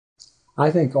I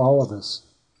think all of us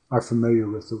are familiar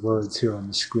with the words here on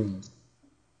the screen.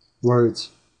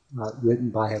 Words written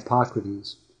by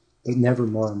Hippocrates, but never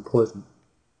more important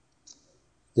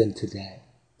than today.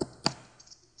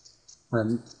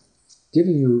 I'm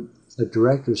giving you a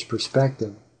director's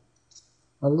perspective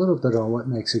a little bit on what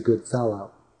makes a good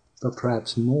fellow, but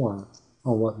perhaps more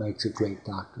on what makes a great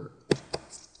doctor.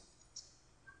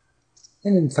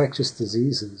 In infectious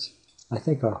diseases, I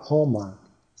think our hallmark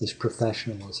is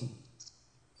professionalism.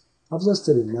 I've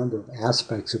listed a number of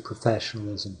aspects of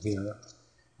professionalism here.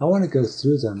 I want to go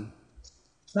through them,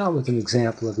 not with an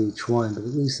example of each one, but at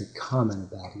least a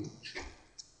comment about each.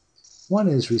 One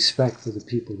is respect for the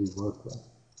people we work with.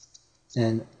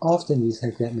 And often you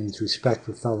think that means respect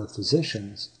for fellow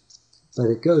physicians, but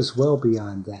it goes well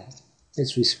beyond that.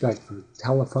 It's respect for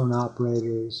telephone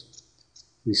operators,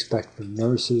 respect for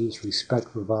nurses, respect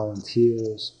for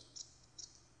volunteers.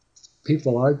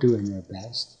 People are doing their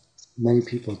best. Many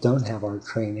people don't have our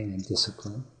training and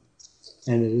discipline,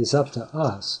 and it is up to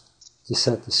us to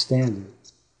set the standard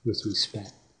with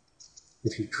respect.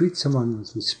 If you treat someone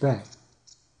with respect,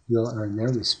 you'll earn their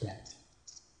respect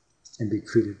and be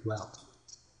treated well.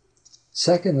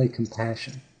 Secondly,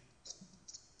 compassion.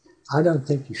 I don't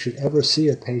think you should ever see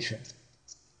a patient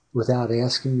without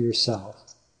asking yourself,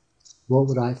 what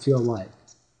would I feel like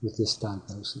with this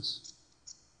diagnosis?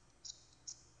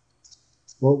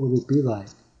 What would it be like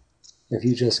if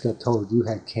you just got told you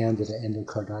had candida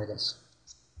endocarditis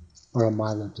or a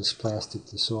myelodysplastic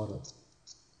disorder?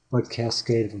 What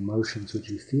cascade of emotions would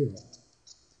you feel?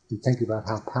 And think about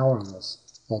how powerless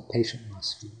that patient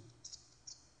must feel.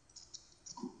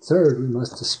 Third, we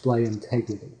must display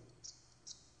integrity.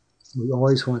 We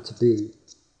always want to be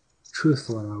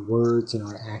truthful in our words and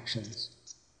our actions.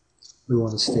 We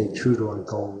want to stay true to our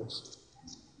goals.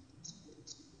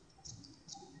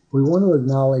 We want to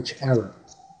acknowledge error.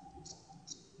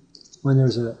 When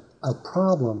there's a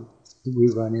problem that we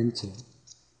run into,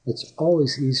 it's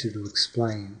always easier to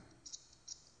explain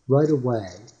right away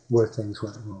where things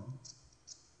went wrong.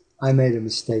 I made a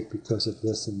mistake because of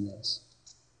this and this.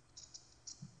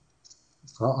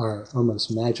 Are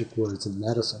almost magic words in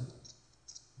medicine.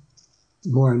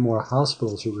 More and more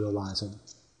hospitals are realizing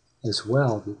as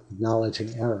well that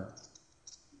acknowledging error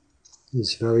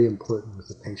is very important with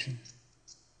the patient.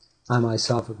 I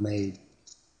myself have made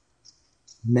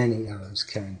many errors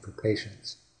caring for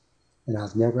patients, and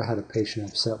I've never had a patient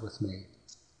upset with me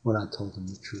when I told them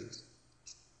the truth.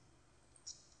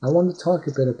 I want to talk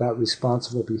a bit about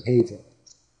responsible behavior.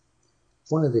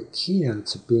 One of the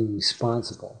keynotes of being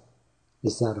responsible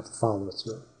is that of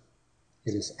follow-through.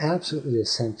 It is absolutely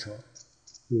essential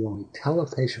that when we tell a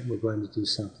patient we're going to do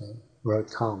something, or a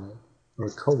colleague, or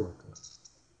a coworker,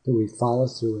 that we follow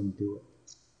through and do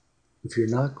it. If you're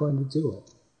not going to do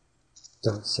it,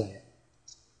 don't say it.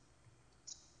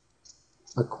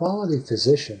 A quality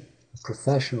physician, a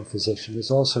professional physician, is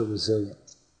also resilient.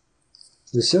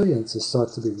 Resilience is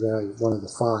thought to be one of the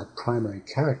 5 primary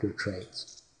character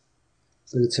traits,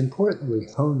 but it's important that we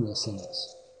hone this in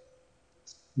us.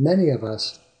 Many of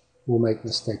us will make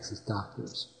mistakes as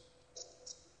doctors.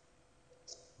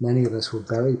 Many of us will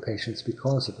bury patients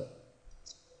because of it.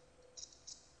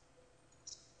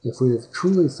 If we have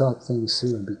truly thought things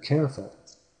through and be careful,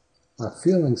 our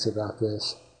feelings about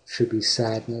this should be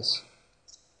sadness,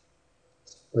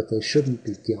 but they shouldn't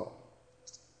be guilt.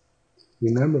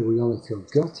 Remember, we only feel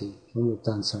guilty when we've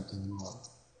done something wrong.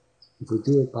 If we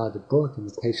do it by the book and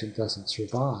the patient doesn't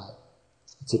survive,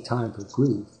 it's a time for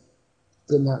grief,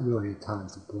 but not really a time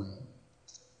for blame.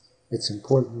 It's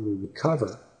important that we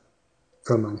recover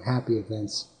from unhappy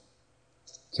events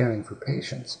caring for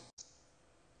patients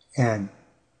and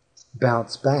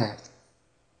bounce back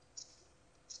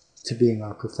to being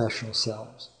our professional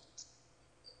selves.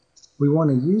 We want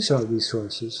to use our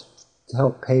resources to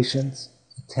help patients,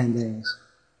 attendings,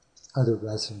 other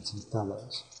residents and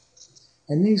fellows.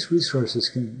 And these resources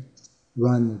can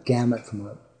run the gamut from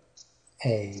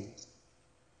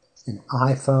an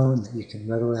iPhone that you can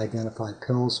readily identify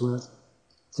pills with,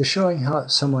 to showing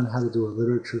someone how to do a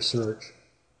literature search,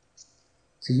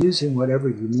 to using whatever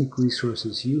unique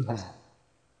resources you have.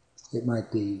 It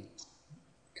might be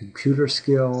computer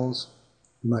skills,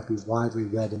 you might be widely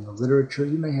read in the literature,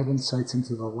 you may have insights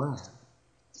into the lab.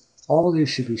 All these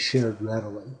should be shared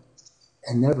readily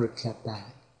and never kept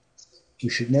back. We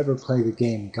should never play the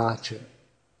game gotcha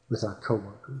with our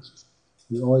coworkers.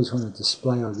 We always want to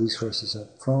display our resources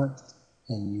up front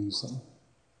and use them.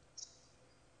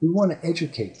 We want to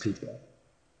educate people.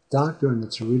 Doctor in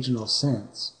its original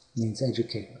sense means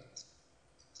educator.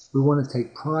 We want to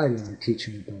take pride in our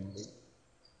teaching ability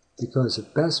because the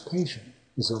best patient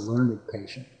is a learned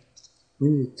patient. We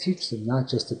need to teach them not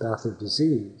just about their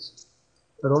disease,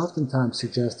 but oftentimes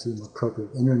suggest to them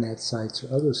appropriate internet sites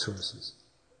or other sources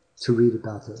to read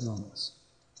about their illness.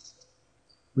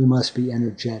 We must be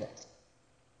energetic.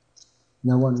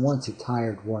 No one wants a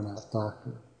tired, worn-out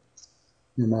doctor.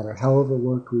 No matter how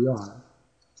overworked we are,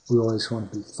 we always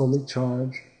want to be fully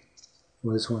charged. We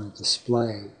always want to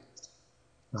display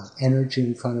energy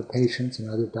in front of patients and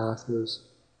other doctors.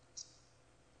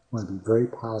 We want to be very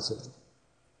positive.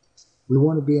 We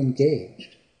want to be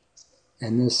engaged.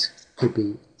 And this could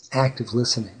be active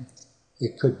listening.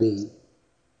 It could be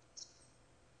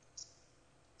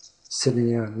sitting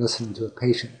there and listening to a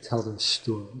patient tell their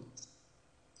story.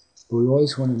 But we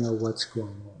always want to know what's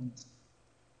going on.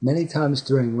 Many times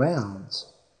during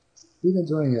rounds, even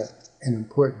during an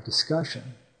important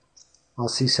discussion, I'll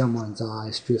see someone's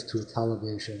eyes drift to a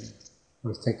television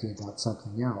or thinking about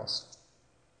something else.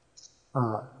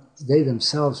 They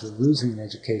themselves are losing an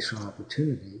educational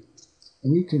opportunity,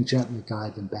 and you can gently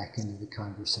guide them back into the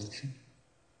conversation.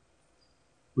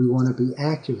 We want to be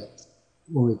accurate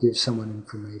when we give someone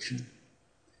information.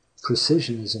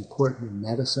 Precision is important in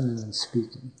medicine and in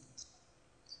speaking.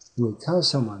 When we tell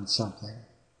someone something,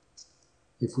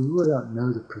 if we really don't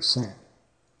know the percent,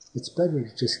 it's better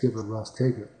to just give a rough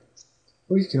figure.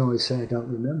 Or you can always say, I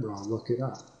don't remember, I'll look it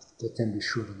up, but then be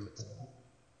sure to look it up.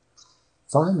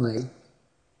 Finally,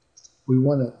 we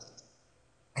want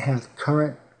to have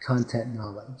current content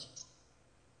knowledge.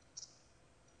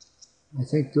 I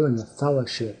think doing a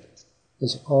fellowship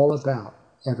is all about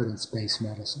evidence-based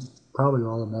medicine, probably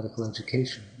all of medical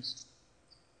education is.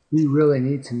 We really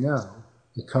need to know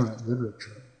the current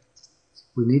literature.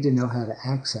 We need to know how to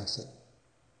access it.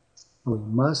 And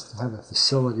we must have a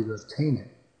facility to obtain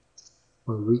it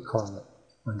or recall it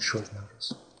on short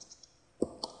notice.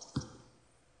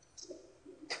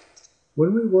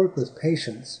 When we work with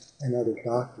patients and other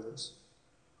doctors,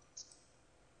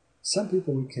 some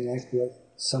people we connect with,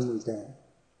 some we don't.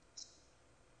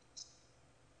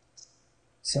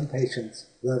 Some patients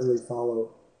readily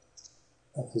follow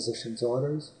a physician's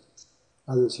orders,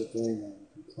 others are very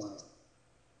non-compliant.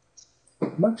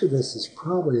 Much of this is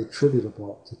probably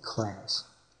attributable to class.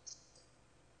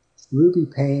 Ruby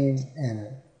Payne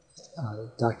and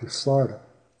Dr. Florida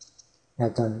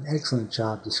have done an excellent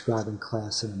job describing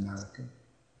class in America.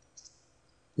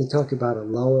 They talk about a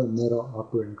lower, middle,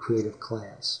 upper, and creative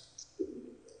class.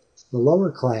 The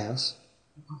lower class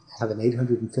have an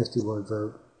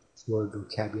 850-word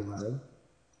vocabulary,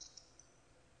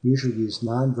 usually use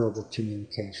nonverbal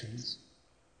communications,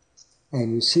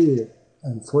 and you see the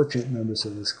unfortunate members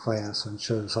of this class on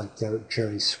shows like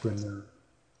Jerry Springer,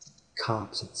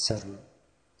 Cops, etc.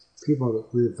 People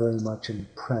that live very much in the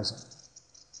present.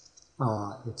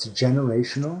 It's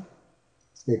generational.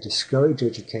 They discourage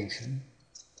education,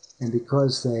 and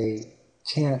because they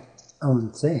can't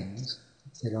own things,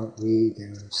 they don't read, they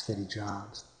don't have steady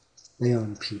jobs, they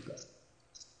own people.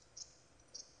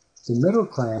 The middle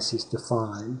class is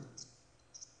defined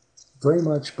very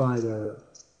much by their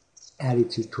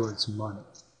attitude towards money.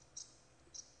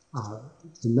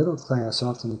 The middle class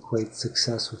often equates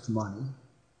success with money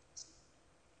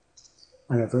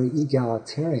and are very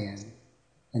egalitarian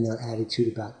in their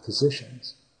attitude about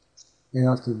physicians. They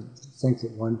often think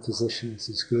that one physician is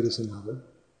as good as another,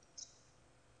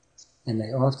 and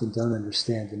they often don't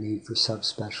understand the need for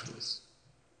subspecialists.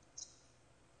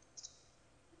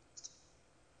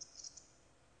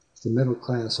 The middle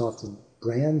class often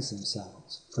brands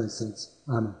themselves. For instance,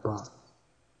 I'm a Buck,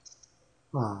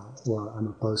 or I'm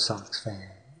a Bo Sox fan,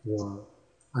 or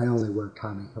I only wear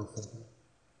Tommy Hilfiger.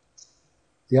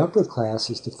 The upper class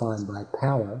is defined by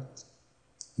power,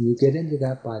 and you get into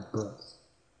that by birth.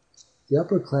 The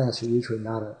upper class are usually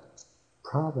not a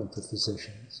problem for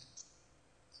physicians,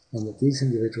 and that these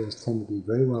individuals tend to be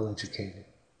very well educated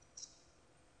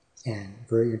and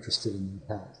very interested in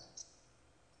their health.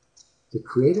 The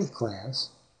creative class,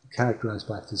 characterized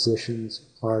by physicians,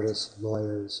 artists,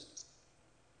 lawyers,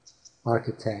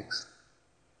 architects,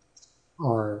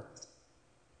 are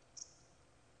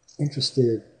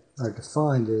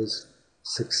defined as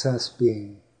success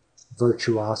being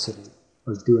virtuosity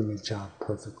or doing a job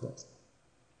perfectly.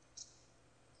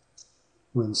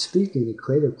 When speaking, the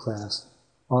creative class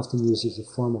often uses a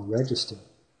formal register,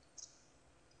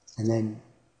 and then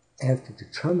after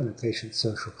determining a patient's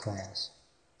social class,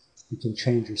 you can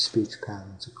change your speech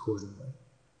patterns accordingly.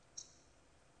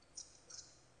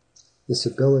 This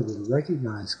ability to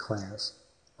recognize class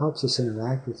helps us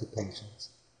interact with the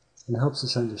patients and helps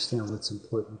us understand what's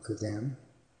important for them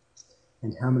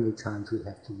and how many times we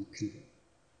have to repeat it.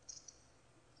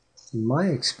 In my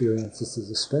experience, this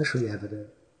is especially evident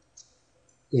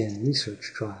in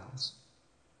research trials.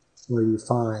 where you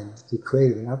find the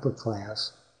creative and upper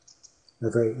class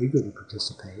are very eager to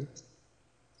participate.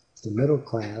 The middle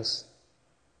class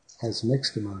has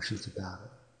mixed emotions about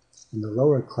it, and the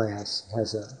lower class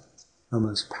has a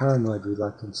almost paranoid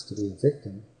reluctance to be a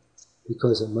victim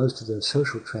because in most of their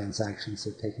social transactions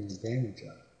they're taken advantage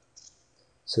of.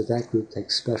 So that group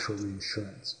takes special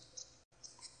reassurance.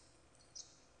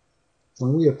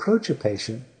 When we approach a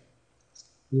patient,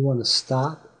 we want to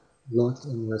stop, look,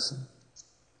 and listen.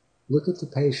 Look at the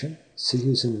patient, see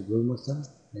who's in the room with them,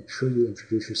 make sure you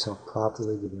introduce yourself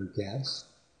properly to their guests.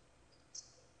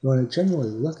 You want to generally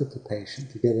look at the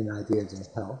patient to get an idea of their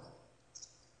health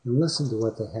and listen to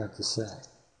what they have to say.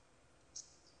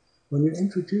 When you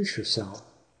introduce yourself,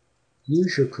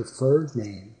 use your preferred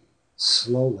name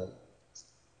slowly.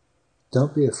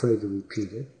 Don't be afraid to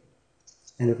repeat it.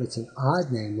 And if it's an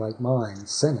odd name like mine,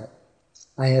 Sinnott,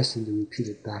 I ask them to repeat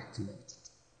it back to me.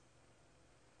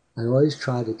 I always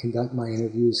try to conduct my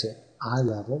interviews at eye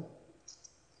level,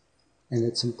 and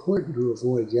it's important to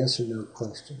avoid yes or no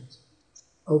questions,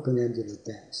 open-ended at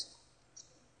best.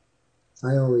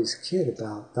 I always kid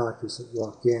about doctors that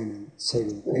walk in and say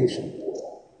to the patient,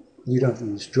 "You don't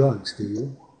use drugs, do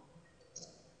you?"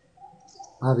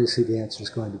 Obviously the answer is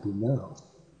going to be no.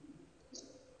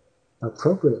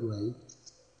 Appropriately,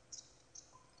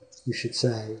 you should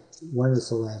say, "When is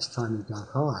the last time you got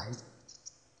high?"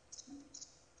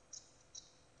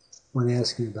 When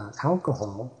asking about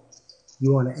alcohol,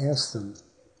 you want to ask them,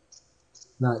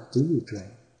 not do you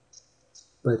drink,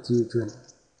 but do you drink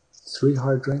 3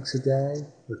 hard drinks a day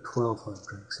or 12 hard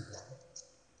drinks a day?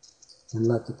 And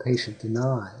let the patient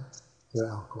deny their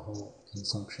alcohol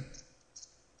consumption.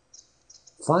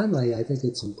 Finally, I think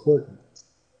it's important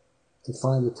to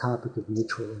find a topic of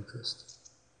mutual interest.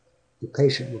 The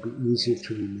patient will be easier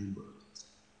to remember.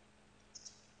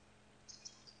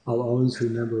 I'll always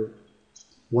remember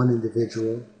one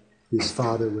individual whose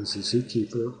father was a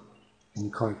zookeeper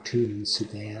in Khartoum in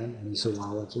Sudan and a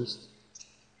zoologist,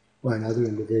 or another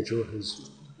individual whose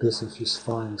business was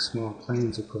flying small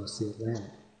planes across the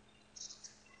Atlantic.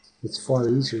 It's far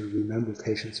easier to remember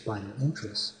patients by their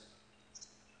interests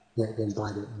than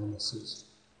by their illnesses.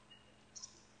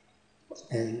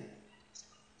 And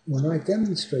when I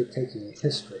demonstrate taking a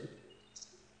history,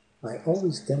 I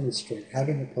always demonstrate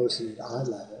having the person at eye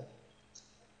level,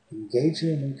 engaging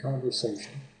them in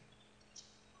conversation,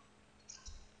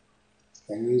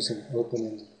 and using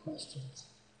open-ended questions.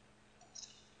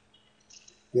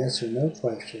 Yes or no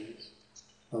questions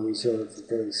are reserved for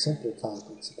very simple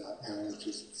topics about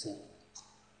allergies, etc.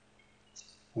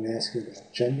 When asking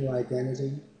about gender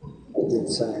identity, you'd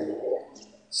say,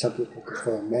 some people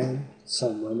prefer men,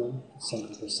 some women, some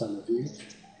people some of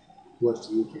each. What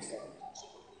do you prefer?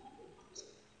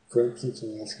 For instance,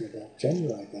 when asking about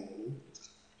gender identity,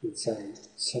 you'd say,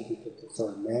 some people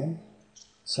prefer men,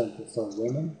 some prefer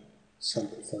women, some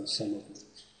prefer some of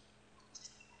each.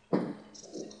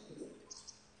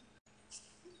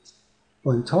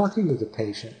 When talking to the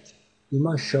patient, you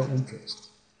must show interest.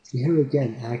 Here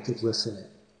again, active listening,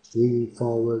 leaning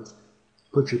forward,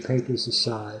 put your papers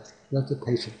aside, let the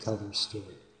patient tell their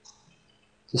story.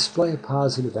 Display a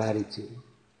positive attitude.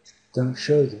 Don't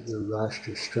show that you're rushed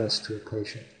or stressed to a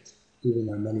patient, even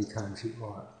though many times you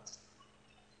are.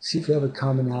 See if you have a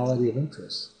commonality of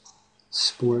interests.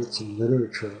 Sports and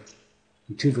literature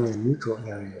are 2 very neutral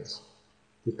areas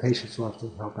that patients will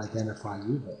often help identify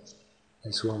you with,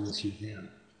 as well as you them.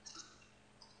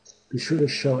 Be sure to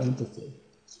show empathy.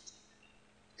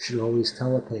 You should always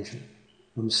tell a patient,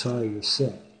 "I'm sorry you're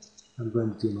sick. I'm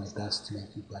going to do my best to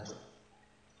make you better."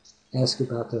 Ask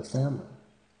about their family.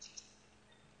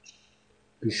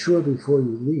 Be sure before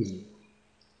you leave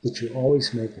that you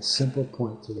always make a simple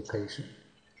point to the patient.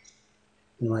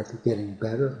 They might be getting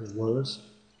better or worse,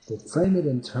 but frame it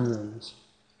in terms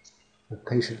of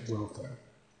patient welfare.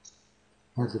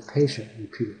 Have the patient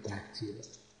repeat it back to you.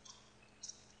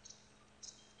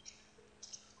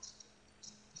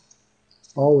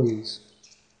 Always,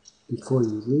 before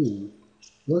you leave,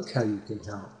 look how you can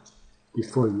help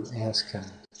before you ask how.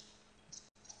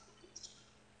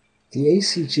 The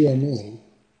ACGME,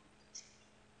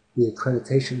 the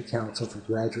Accreditation Council for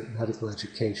Graduate Medical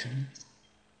Education,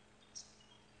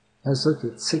 has looked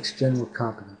at 6 general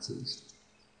competencies: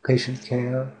 patient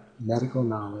care, medical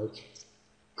knowledge,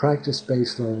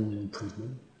 practice-based learning and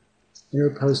improvement,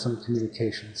 interpersonal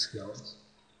communication skills,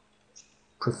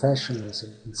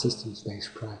 professionalism, and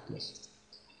systems-based practice.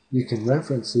 You can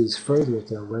reference these further at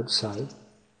their website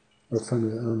or from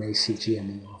your own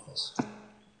ACGME office.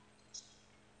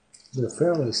 They're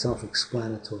fairly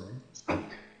self-explanatory,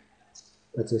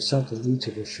 but they're something each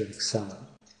of us should excel in.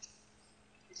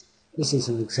 This is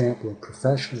an example of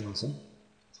professionalism.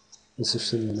 This is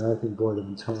from the American Board of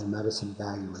Internal Medicine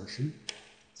Evaluation.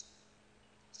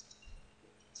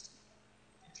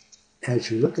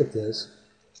 As you look at this,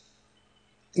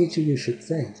 each of you should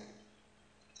think,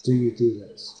 do you do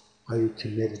this? Are you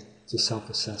committed to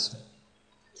self-assessment?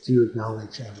 Do you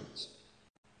acknowledge errors?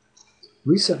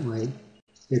 Recently,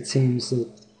 it seems that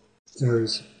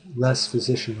there's less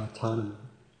physician autonomy.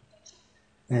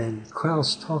 And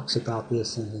Krauss talks about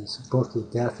this in his book, The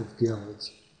Death of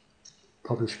Guilds,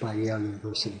 published by Yale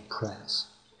University Press.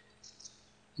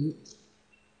 In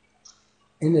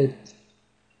it,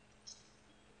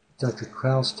 Dr.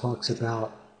 Krauss talks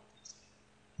about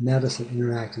medicine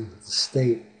interacting with the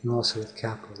state and also with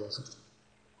capitalism.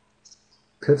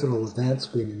 Pivotal events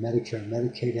being the Medicare and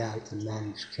Medicaid Act and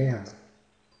managed care,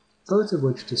 both of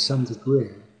which to some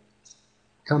degree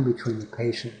come between the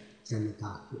patient and the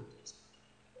doctor.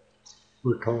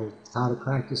 We're told how to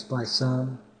practice by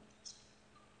some,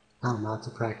 how not to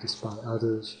practice by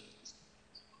others.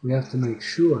 We have to make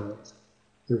sure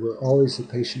that we're always the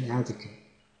patient advocate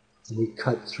and we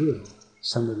cut through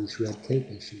some of these red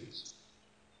tape issues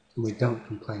and we don't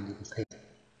complain to the patient.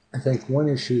 I think one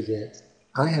issue that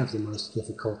I have the most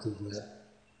difficulty with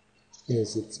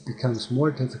is it becomes more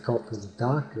difficult for the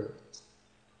doctor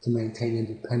to maintain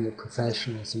independent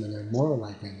professionalism and their moral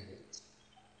identity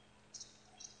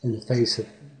in the face of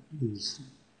these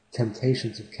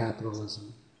temptations of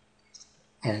capitalism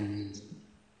and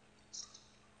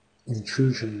the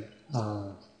intrusion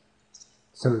of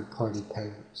third-party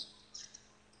payers.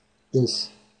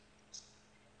 This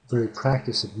very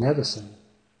practice of medicine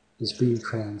is being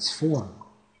transformed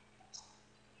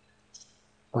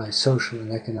by social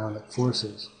and economic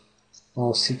forces,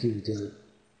 all seeking to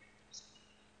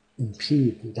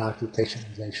impede the doctor-patient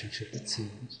relationship, it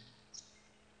seems.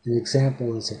 An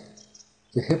example is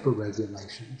the HIPAA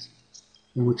regulations,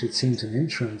 in which it seems an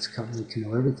insurance company can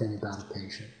know everything about a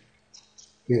patient,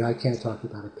 yet I can't talk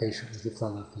about a patient with a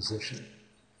fellow physician.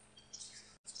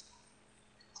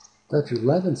 Dr.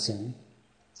 Levinson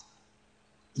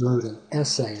wrote an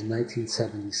essay in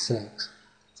 1976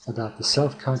 about the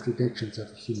self-contradictions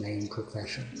of a humane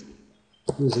profession.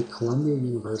 He was at Columbia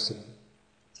University.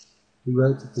 He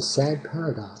wrote that the sad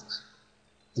paradox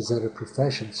is that a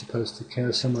profession supposed to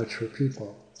care so much for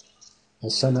people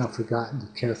has somehow forgotten to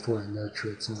care for and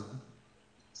nurture its own.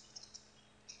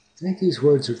 I think these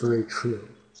words are very true.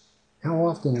 How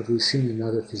often have we seen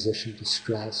another physician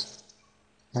distressed,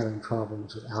 having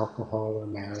problems with alcohol or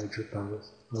marriage or both,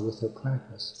 or with their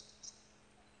practice?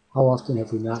 How often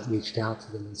have we not reached out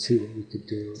to them and see what we could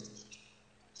do?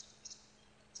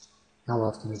 How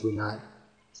often have we not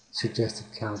suggested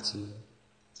counseling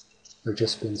or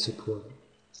just been supportive?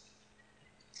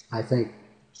 I think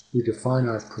we define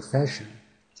our profession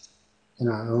and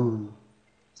our own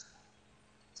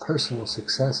personal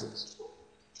successes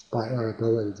by our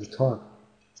ability to talk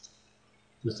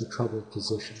with the troubled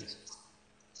physicians.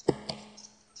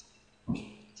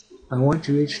 I want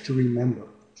you each to remember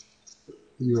that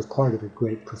you are part of a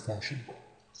great profession.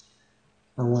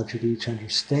 I want you to each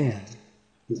understand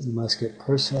that you must get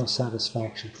personal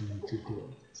satisfaction from what you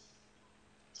do.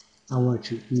 I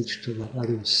want you each to let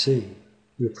others see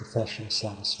your professional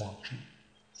satisfaction.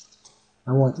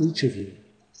 I want each of you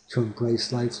to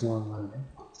embrace lifelong learning.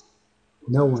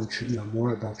 No one should know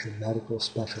more about your medical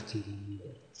specialty than you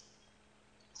do.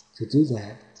 To do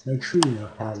that, make sure you know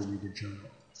how to read a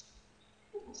journal.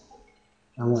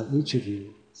 I want each of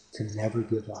you to never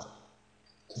give up,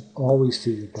 to always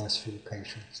do your best for the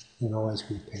patients, and always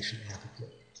be a patient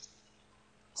advocate.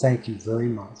 Thank you very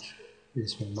much. It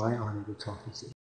has been my honor to talk with you.